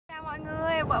mọi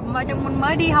người, vợ chồng mình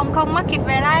mới đi Hồng Kông Market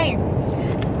về đây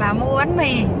và mua bánh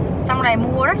mì, xong rồi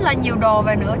mua rất là nhiều đồ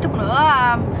về nữa. Chút nữa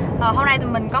hôm nay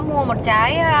tụi mình có mua một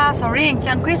trái sầu riêng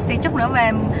cho anh Chris, thì chút nữa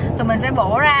về tụi mình sẽ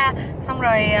bổ ra xong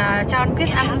rồi cho anh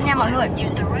Chris ăn nha mọi người.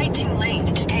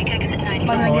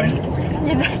 Mọi người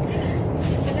nhìn đây,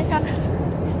 nhìn con.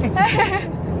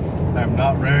 I'm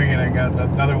not wearing it. I got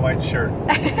another white shirt.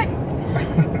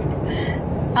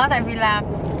 Đó, tại vì là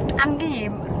anh cái gì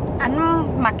anh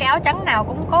mặc cái áo trắng nào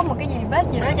cũng có một cái gì vết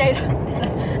gì đó dây đó.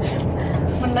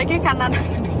 Mình lấy cái khăn anh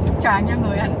choàng cho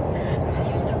người anh.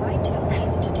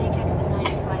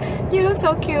 You look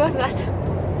so cute.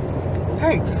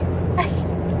 Thanks.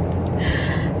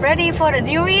 Ready for the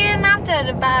durian after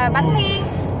the bánh mì?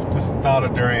 Just thought of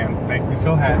durian. Make me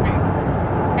so happy.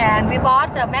 And we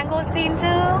bought the mangosteen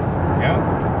too. Yeah.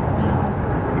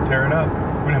 Tear it up.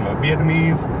 We're gonna have a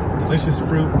Vietnamese delicious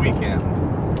fruit weekend.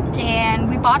 And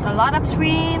we bought a lot of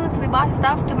shrimps. We bought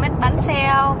stuff to make bánh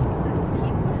xèo.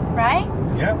 Right?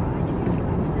 Yep.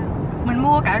 Mình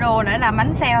mua cả đồ để làm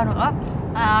bánh xèo nữa.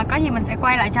 Có gì mình sẽ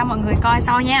quay lại cho mọi người coi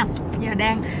sau nha. Giờ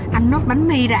đang ăn nốt bánh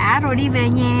mì đã rồi đi về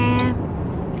nhà.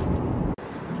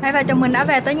 Hai vợ chồng mình đã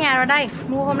về tới nhà rồi đây.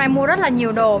 Hôm nay mua rất là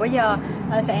nhiều đồ. Bây giờ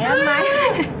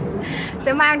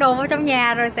sẽ mang đồ vào trong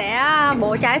nhà rồi sẽ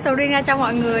bổ trái sầu riêng ra cho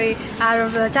mọi người,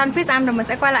 rồi cho anh Chris ăn, rồi mình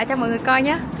sẽ quay lại cho mọi người coi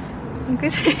nhé.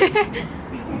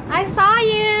 I saw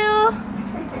you.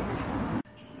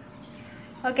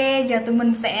 Ok, giờ tụi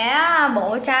mình sẽ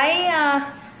bổ trái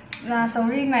sầu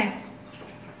riêng này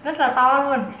rất là to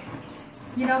luôn.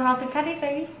 You know how to cut it,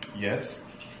 baby? Yes.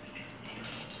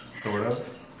 Sort of.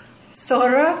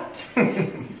 Sort of.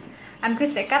 Anh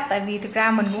Chris sẽ cắt, tại vì thực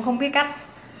ra mình cũng không biết cắt.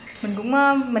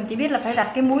 Mình chỉ biết là phải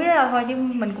đặt cái múi đó thôi, chứ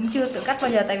mình cũng chưa tự cắt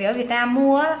bao giờ. Tại vì ở Việt Nam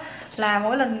mua là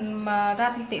mỗi lần mà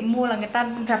ra tiệm mua là người ta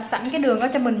rạch sẵn cái đường đó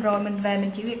cho mình rồi, mình về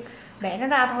mình chỉ việc bẻ nó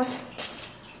ra thôi.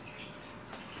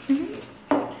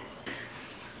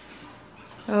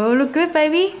 Oh, look good,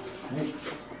 baby.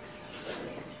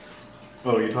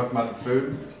 Oh, you talking about the food?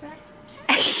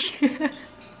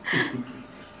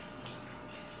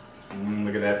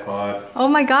 Look at that pod. Oh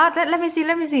my God, let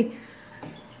me see.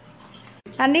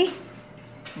 Ăn đi.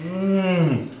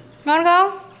 Ngon không?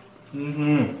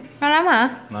 Ngon lắm hả?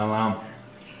 Ngon.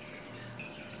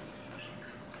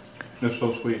 It's so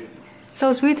sweet.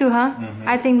 So sweet too, huh?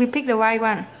 I think we picked the right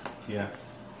one. Yeah,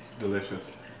 delicious.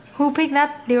 Who picked that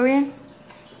durian?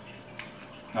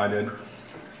 I did.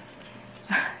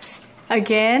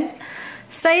 Again?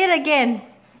 Say it again.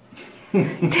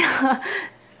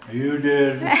 You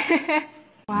did.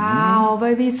 Wow,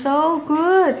 baby, so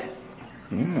good.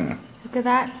 Look at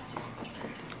that.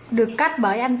 Được cắt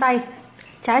bởi anh Tây.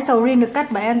 Trái sầu riêng được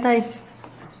cắt bởi anh Tây.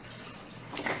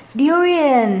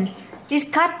 Durian is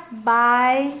cut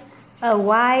by a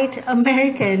white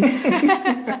American.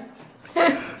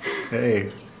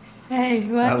 Hey,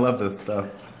 What? I love this stuff.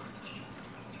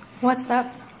 What's up?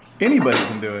 Anybody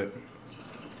can do it.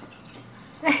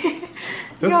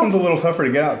 This one's a little tougher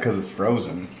to get out because it's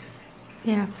frozen.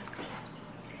 Yeah.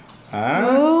 Ah,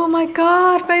 Oh my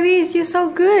God, baby, you're so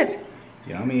good.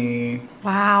 yummy.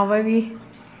 Wow, baby.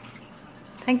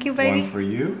 Thank you, baby. One for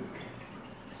you.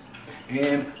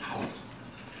 And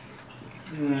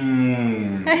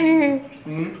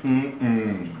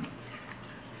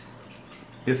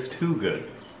it's too good.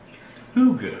 It's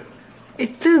too good.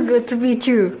 It's too good to be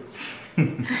true.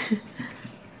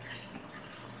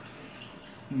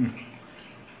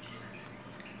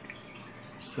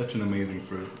 Such an amazing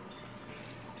fruit.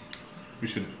 We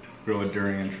should grow a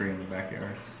durian tree in the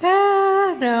backyard.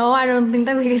 No, I don't think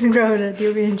that we can grow the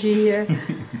durian tree here.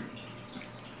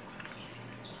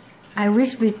 I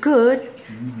wish we could.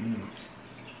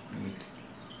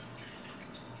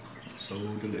 So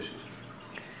delicious.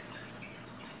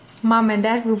 Mom and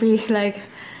Dad will be like,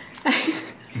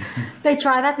 they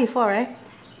tried that before, right?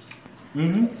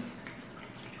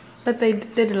 But they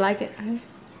didn't like it, right?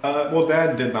 Well,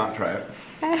 Dad did not try it.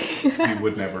 He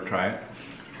would never try it.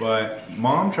 But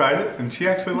Mom tried it, and she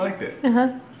actually liked it.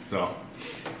 So,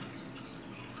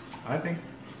 I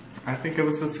think it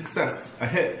was a success, a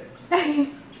hit.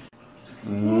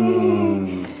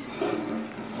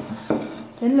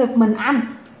 Đến lượt mình ăn.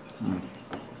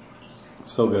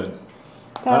 So good.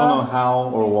 I don't know how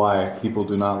or why people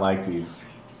do not like these.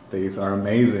 These are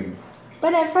amazing.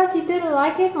 But at first you didn't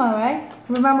like it, right?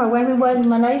 Remember when we were in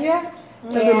Malaysia?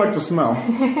 I didn't like the smell.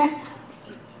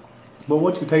 But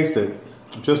once you taste it,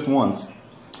 just once,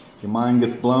 your mind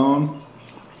gets blown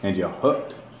and you're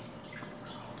hooked.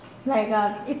 Like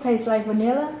it tastes like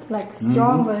vanilla, like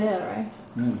strong vanilla, right?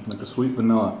 Like a sweet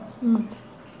vanilla.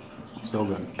 So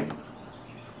good.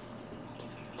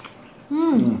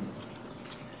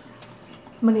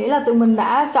 Mình nghĩ là tụi mình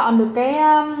đã chọn được cái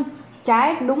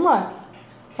trái đúng rồi.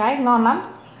 Trái ngon lắm.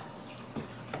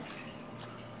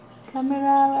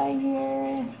 Camera right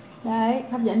here. Đấy,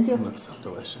 hấp dẫn chưa? It looks so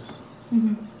delicious.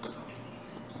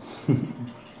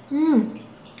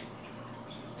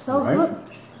 So Right? good.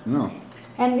 No.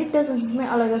 And it doesn't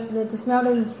smell like the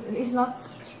smell is not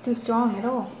too strong at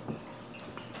all.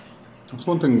 That's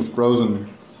one thing with frozen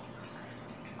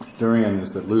durian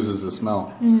is that it loses the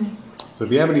smell. So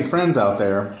if you have any friends out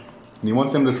there and you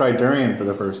want them to try durian for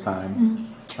the first time,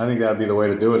 I think that would be the way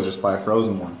to do it, is just buy a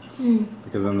frozen one.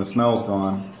 Because then the smell's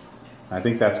gone. I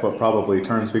think that's what probably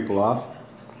turns people off,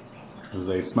 is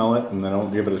they smell it and they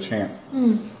don't give it a chance.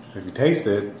 If you taste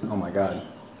it, oh my god.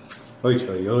 Ôi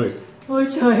trời ơi. Ôi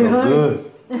trời So ơi. good.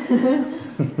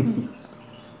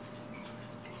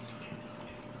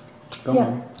 Come Yeah.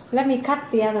 on. Let me cut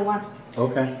the other one.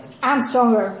 Okay. I'm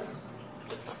stronger.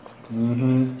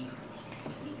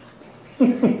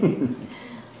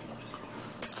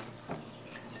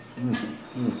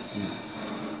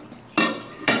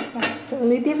 Xử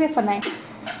lý tiếp cái phần này.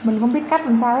 Mình không biết cắt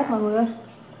làm sao hết mọi người ơi.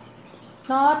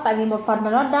 Tại vì một phần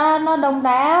là nó đông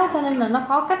đá cho nên là nó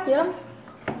khó cắt dữ lắm.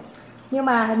 Nhưng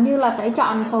mà hình như là phải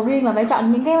chọn sầu riêng là phải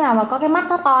chọn những cái nào mà có cái mắt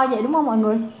nó to vậy đúng không mọi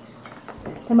người?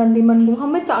 Thì mình cũng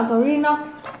không biết chọn sầu riêng đâu.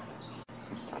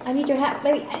 I need your help,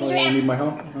 baby. I need your You help. need my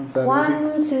help? Is that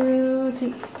One, easy? two,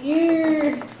 three.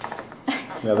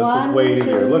 Yeah, this One, is way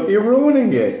easier. two. Look, you're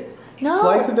ruining it. No.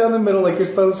 Slice it down the middle like you're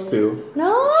supposed to.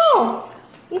 No,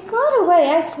 it's not a way.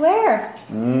 I swear.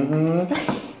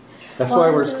 That's why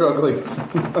we're struggling so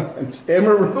much. And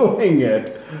we're ruining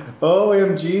it.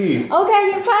 OMG.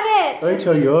 Okay, you cut it. Ôi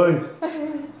trời ơi.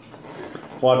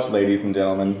 Watch, ladies and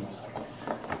gentlemen.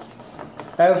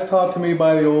 As taught to me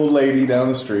by the old lady down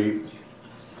the street.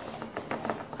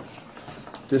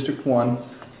 District 1.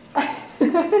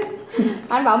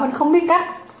 Anh bảo mình không biết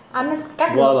cắt. Anh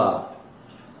cắt được. Voila.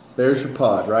 There's your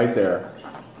pod right there.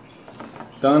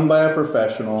 Done by a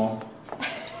professional.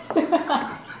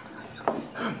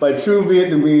 By true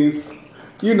Vietnamese.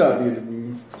 You're not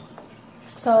Vietnamese.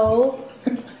 So,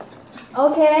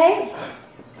 okay,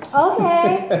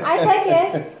 I take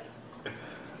it.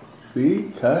 See?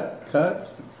 Cut, cut.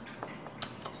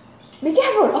 Be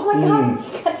careful. Oh my god,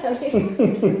 cut it.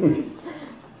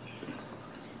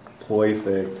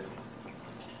 Perfect.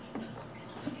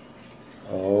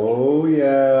 Oh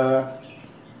yeah.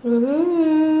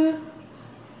 You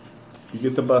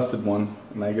get the busted one,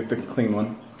 and I get the clean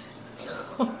one.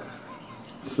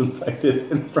 Since I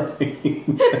did it right.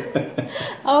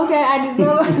 Okay, I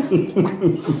deserve it.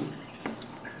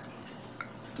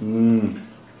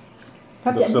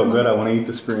 Hấp Looks dẫn so chưa good, mọi I want to eat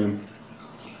the scream.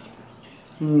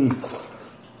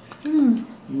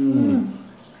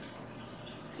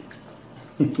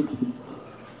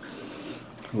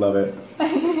 Love it.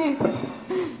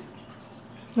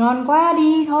 Ngon quá,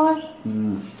 đi thôi.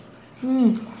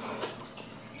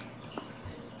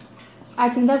 I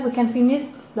think that we can finish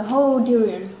the whole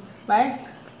durian, right?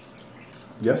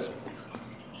 Yes.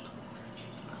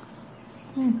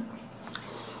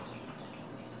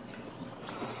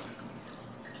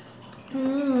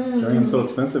 Durian's so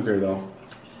expensive here, though.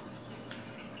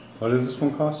 What did this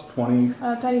one cost?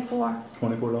 24.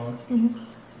 $24?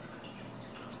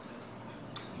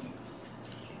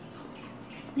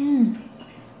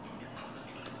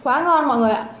 Quá ngon mọi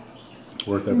người ạ.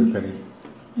 Worth every penny.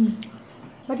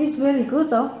 But it's really good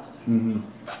though.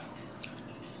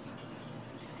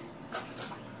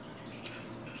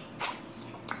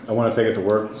 I want to take it to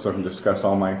work so I can disgust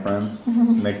all my friends,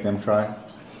 make them try.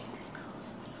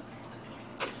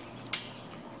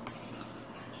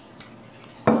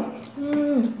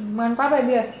 Ngon quá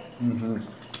baby.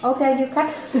 Okay, you cut.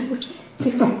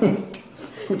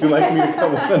 Would you like me to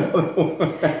cut another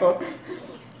one out?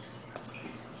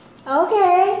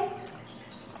 Okay.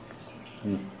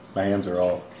 My hands are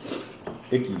all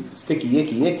icky, sticky,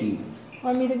 icky.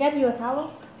 Want me to get you a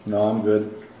towel? No, I'm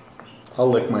good. I'll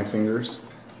lick my fingers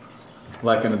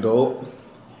like an adult.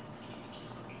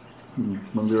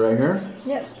 Want to be right here?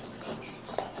 Yes.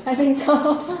 I think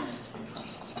so.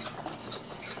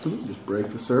 Just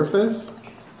break the surface.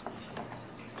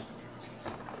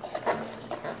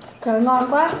 Trời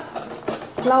ngon quá.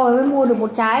 Lâu rồi mới mua được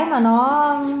một trái mà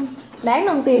nó đáng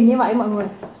đồng tiền như vậy mọi người.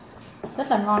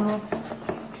 Rất là ngon luôn.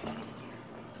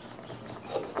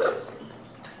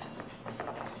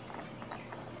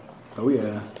 Oh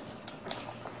yeah.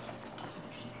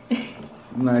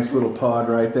 Nice little pod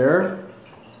right there.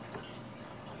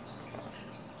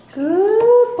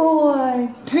 Good boy.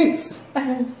 Thanks.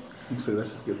 Actually,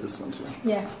 let's just get this one too.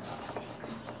 Yeah.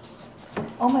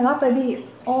 Oh my god baby,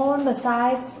 all the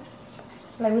sides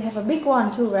like we have a big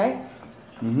one too, right?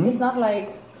 It's not like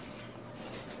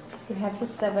we have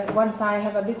just one side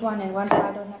have a big one and one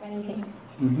side don't have anything.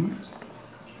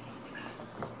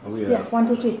 Oh yeah. Yeah, 1,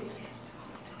 2, 3.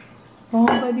 Oh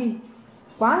baby,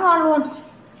 quá ngon luôn.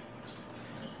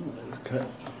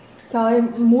 Trời ơi,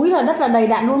 muối là rất là đầy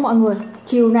đặn luôn mọi người.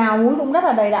 Chiều nào muối cũng rất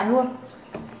là đầy đặn luôn.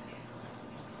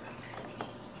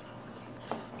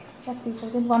 Let's see,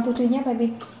 frozen 1, 2, 3 nhé baby.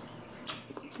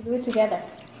 Do it together.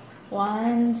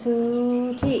 1,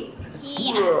 2, 3.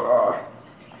 Yeah.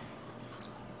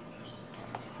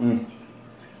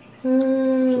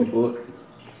 So good.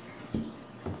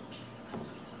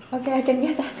 Okay, I can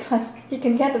get that one. You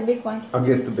can get the big one. I'll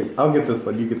get this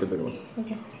one. You get the big one.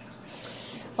 Okay.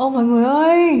 Ô mọi người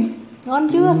ơi, ngon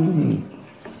chưa?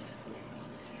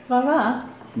 Ngon quá hả?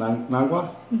 Ngon quá.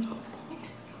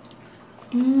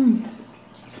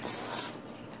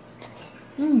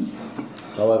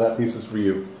 All of that piece is for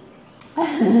you.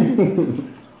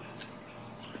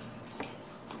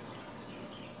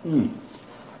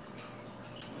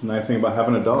 It's a nice thing about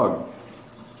having a dog.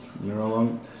 You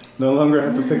no longer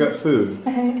have to pick up food.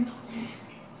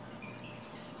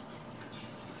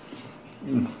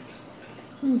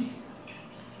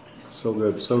 So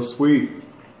good, so sweet,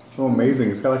 so amazing.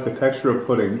 It's got like the texture of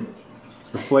pudding,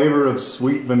 the flavor of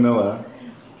sweet vanilla.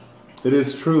 It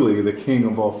is truly the king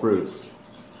of all fruits.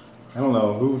 I don't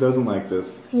know, who doesn't like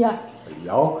this? Yeah.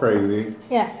 Y'all crazy.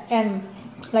 Yeah, and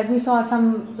like we saw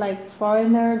some like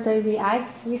foreigner, they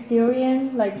react with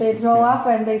durian, like they throw up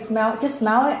and they smell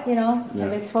it, you know,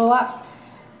 and they throw up.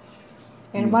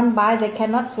 And one bite they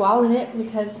cannot swallow it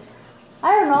because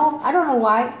I don't know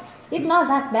why. It's not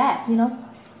that bad, you know.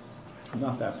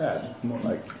 Not that bad, more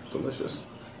like delicious.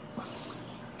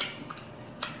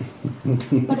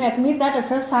 But admit that the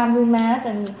first time we met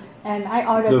and I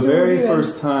ordered the very durian.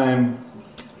 first time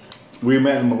we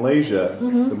met in Malaysia,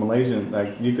 the Malaysian,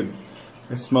 like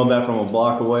I smelled that from a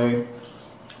block away,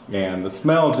 and the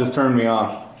smell just turned me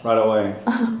off right away.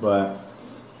 But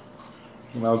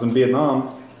when I was in Vietnam,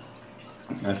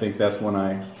 I think that's when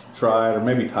I tried, or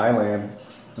maybe Thailand,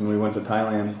 when we went to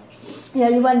Thailand. Yeah,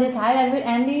 you went to Thailand with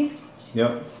Andy?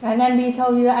 Yep. And Andy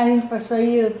told you, I didn't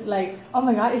persuade you, like, oh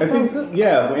my god, it's so good.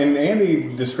 Yeah, and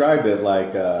Andy described it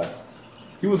like,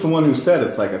 he was the one who said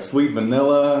it's like a sweet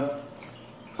vanilla,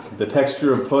 the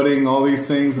texture of pudding, all these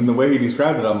things, and the way he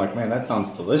described it, I'm like, man, that sounds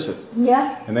delicious.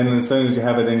 Yeah. And then as soon as you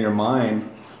have it in your mind,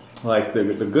 like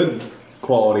the good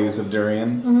qualities of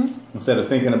durian, instead of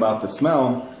thinking about the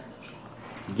smell,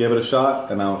 give it a shot,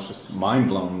 and I was just mind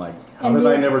blown. Like, how did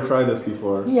I never try this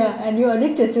before? Yeah, and you're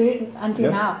addicted to it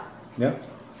until now. Yeah.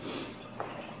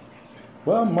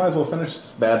 Well, might as well finish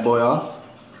this bad boy off.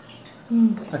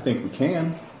 I think we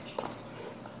can.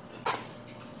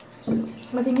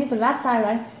 But you need the last side,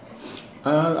 right?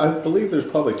 I believe there's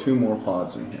probably 2 more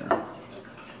pods in here.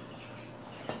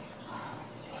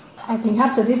 I think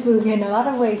after this we'll gain a lot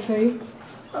of weight too.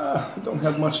 I don't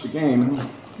have much to gain. I'm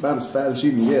about as fat as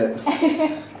you can get.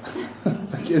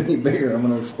 If I get any bigger, I'm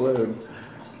going to explode.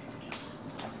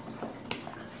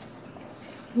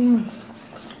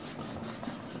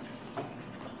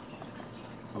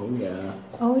 Oh yeah.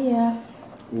 Oh yeah.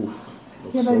 Oof.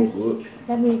 Yeah, So baby. good.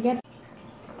 Let me get.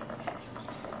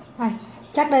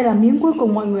 Chắc đây là miếng cuối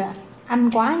cùng mọi người ạ.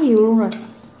 Ăn quá nhiều luôn rồi.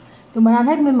 Tụi mình ăn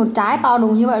hết nguyên một trái to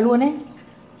đùng như vậy luôn ấy.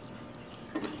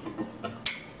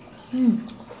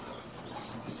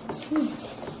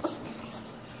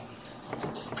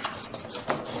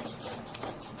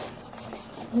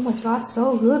 Oh my god,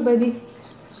 so good baby.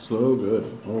 So good.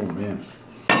 Oh man.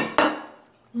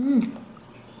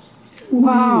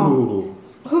 Wow. Ooh.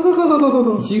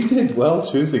 You did well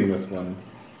choosing this one.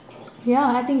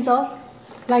 Yeah, I think so.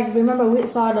 Like, remember we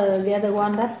saw the other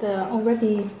one that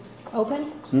already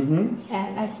opened?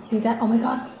 And I see that, oh my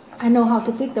god, I know how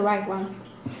to pick the right one.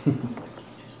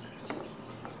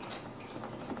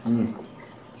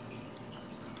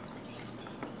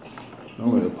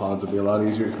 Normally the pods would be a lot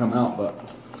easier to come out, but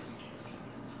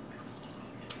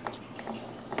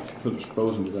because it's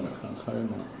frozen, you're going to kind of tie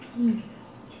them up.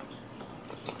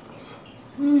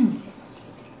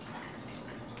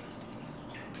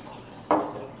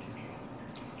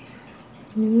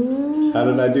 How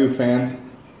did I do, fans?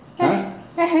 Huh?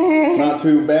 Not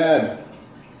too bad.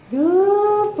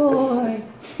 Good boy.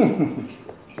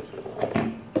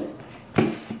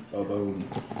 Oh, boom.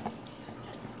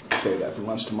 Save that for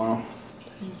lunch tomorrow.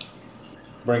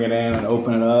 Bring it in and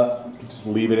open it up. Just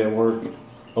leave it at work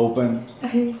open.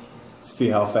 See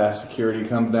how fast security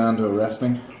comes down to arrest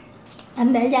me.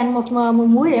 Anh để dành một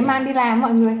muối để mang đi làm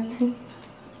mọi người.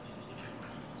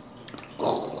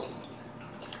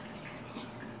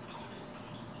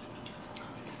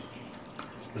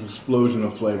 An explosion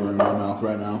of flavor in my mouth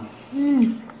right now.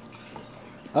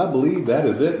 I believe that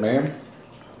is it, man.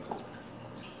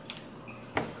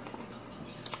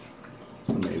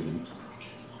 Amazing.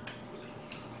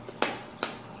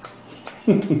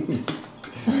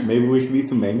 Maybe we should eat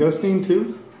some mangosteen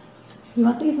too? You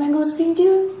want to eat mangosteen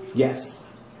too? Yes.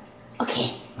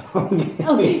 Okay.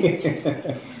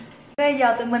 Bây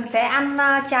giờ tụi mình sẽ ăn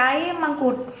trái măng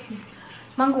cụt.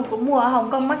 Măng cụt cũng mua ở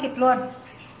Hồng Kông market luôn.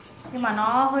 Nhưng mà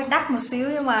nó hơi đắt một xíu,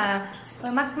 nhưng mà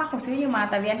hơi mắc một xíu, nhưng mà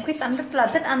tại vì anh Chris anh rất là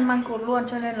thích ăn măng cụt luôn,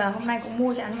 cho nên là hôm nay cũng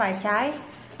mua cho anh vài trái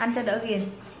ăn cho đỡ ghiền.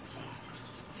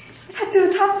 Too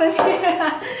tough, baby.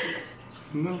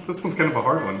 No, this one's kind of a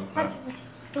hard one.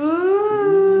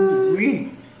 Ooh. Wee.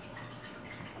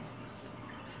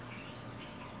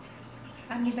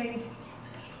 Ăn đi, baby.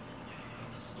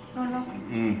 No.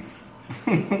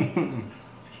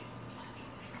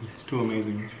 It's too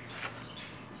amazing.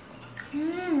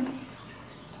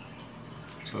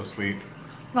 So sweet.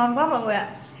 Ngon quá mọi người ạ.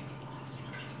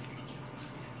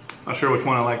 Not sure which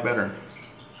one I like better.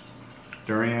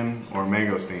 Durian or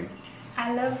mangosteen.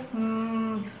 I love,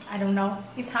 I don't know.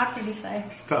 It's hard to decide.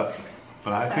 It's tough.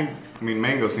 But I mean,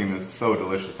 mangosteen is so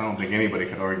delicious. I don't think anybody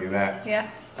could argue that. Yeah.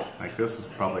 Like, this is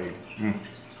probably,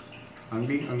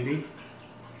 Ungdi.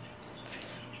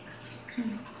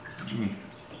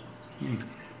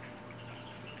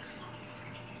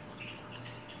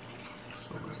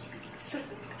 So good. So.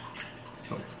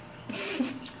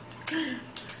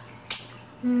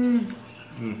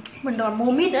 Mình còn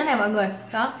mua mít nữa này mọi người.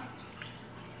 Đó.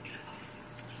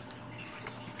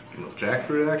 A little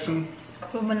jackfruit action.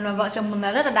 Tụi mình là vợ chồng mình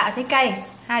là rất là đạo trái cây.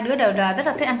 Hai đứa đều là rất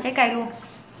là thích ăn trái cây luôn.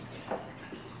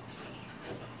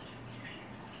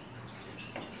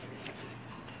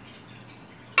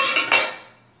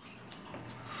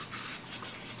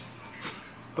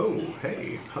 Oh,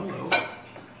 hey, hello.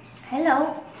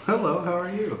 Hello. Hello, how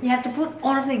are you? You have to put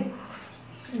all of things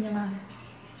in your mouth.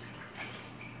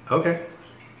 Okay.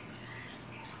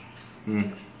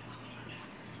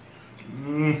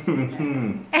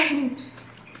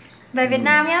 Về Việt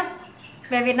Nam nhá.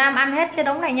 Về Việt Nam ăn hết cái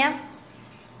đống này nhá.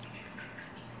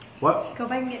 What? Go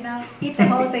back Vietnam, eat the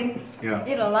whole thing. Yeah.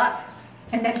 Eat a lot,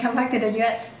 and then come back to the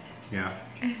US. Yeah.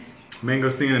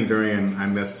 Mangosteen and durian I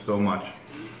miss so much.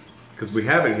 Because we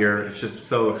have it here, it's just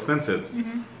so expensive.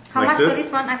 How Like much for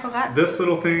this one? I forgot. This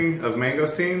little thing of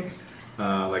mangosteens,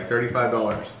 like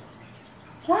 $35.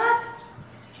 What?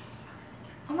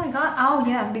 Oh my god. Oh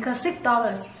yeah, because $6,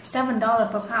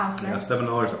 $7 per pound, Yeah, right?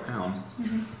 $7 a pound.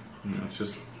 You know, it's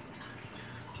just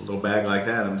a little bag like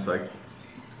that. I'm just like,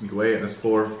 you weigh it and it's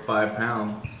 4 or 5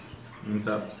 pounds. And it's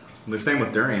up. And the same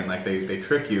with durian, like they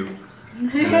trick you.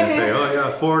 And they say, oh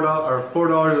yeah,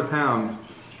 $4 a pound.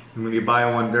 And then you buy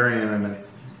one durian and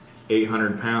it's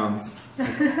 800 pounds. I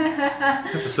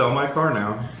have to sell my car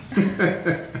now.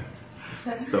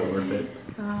 It's so worth it.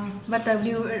 But the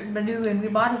durian we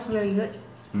bought is really good.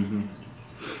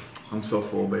 I'm so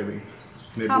full, baby.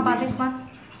 Maybe How about we- this one?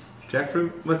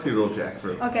 Jackfruit? Let's eat a little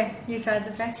jackfruit. Okay, you try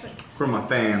the jackfruit. For my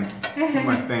fans. For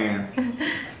my fans.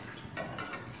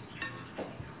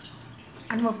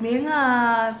 Ăn một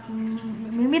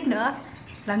miếng mít nữa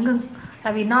là ngừng.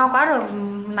 Tại vì no quá rồi,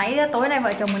 nãy tối nay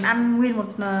vợ chồng mình ăn nguyên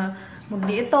một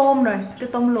đĩa tôm rồi, cái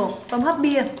tôm luộc, tôm hấp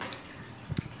bia.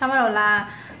 Xong bắt đầu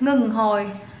là ngừng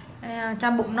hồi,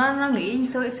 cho bụng nó nghỉ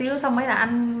xíu, xong mới là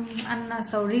ăn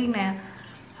sầu riêng nè,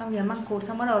 xong giờ măng cụt,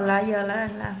 xong bắt đầu là giờ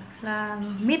là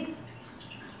mít.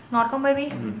 Ngọt không baby?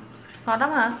 Ngọt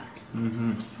lắm hả?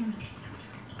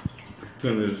 It's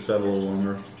gonna just settle a little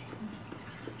longer.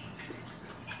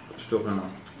 Still kind of.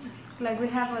 Like we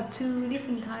have two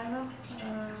different types of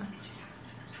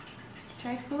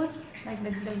Thai food, like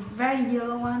the very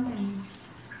yellow one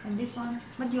and this one.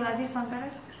 But you like this one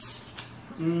better?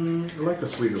 I like the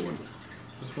sweeter one.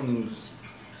 This one's.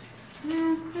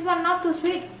 This one not too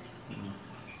sweet.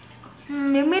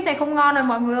 Miếng mít này không ngon rồi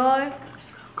mọi người ơi.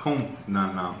 Không.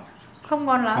 No. Không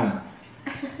ngon lắm. Không.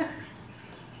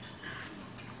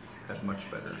 Had much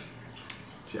better.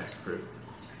 Jackfruit.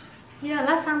 Yeah,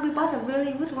 last time we bought a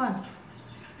really good one.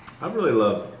 I really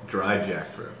love dried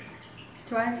jackfruit.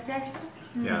 Dry jackfruit.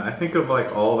 Yeah, I think of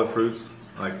like all the fruits,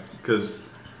 like, because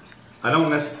I don't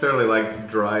necessarily like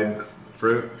dried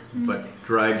fruit, but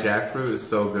dried jackfruit is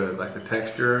so good. Like the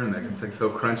texture and it's like so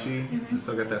crunchy. It's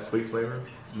still got that sweet flavor.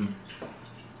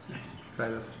 Try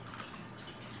this.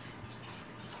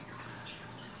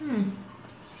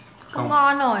 Không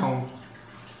ngon rồi. Không.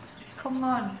 Không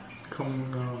ngon.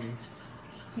 Không ngon.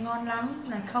 Ngon lắm,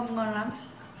 này không ngon lắm.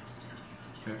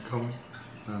 Yeah, không.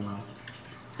 No.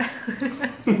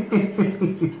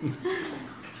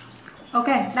 Ok,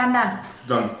 done.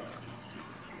 Done.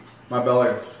 My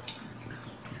belly.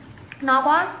 No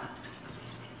quá.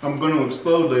 I'm going to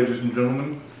explode, ladies and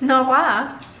gentlemen. No quá hả?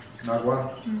 Not well.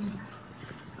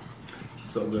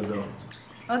 So good though.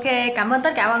 Ok, cảm ơn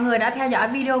tất cả mọi người đã theo dõi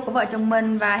video của vợ chồng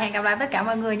mình và hẹn gặp lại tất cả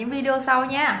mọi người những video sau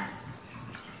nha.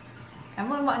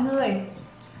 Cảm ơn mọi người.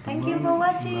 Thank you for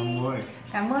watching.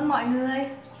 Cảm ơn mọi người.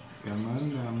 Cảm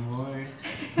ơn năm vui.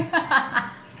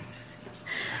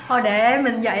 Thôi để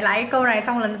mình dạy lại câu này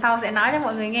xong lần sau sẽ nói cho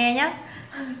mọi người nghe nhé.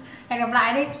 Hẹn gặp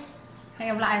lại đi. Hẹn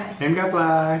gặp lại vậy. Hẹn gặp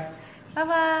lại. Bye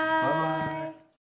bye. Bye bye.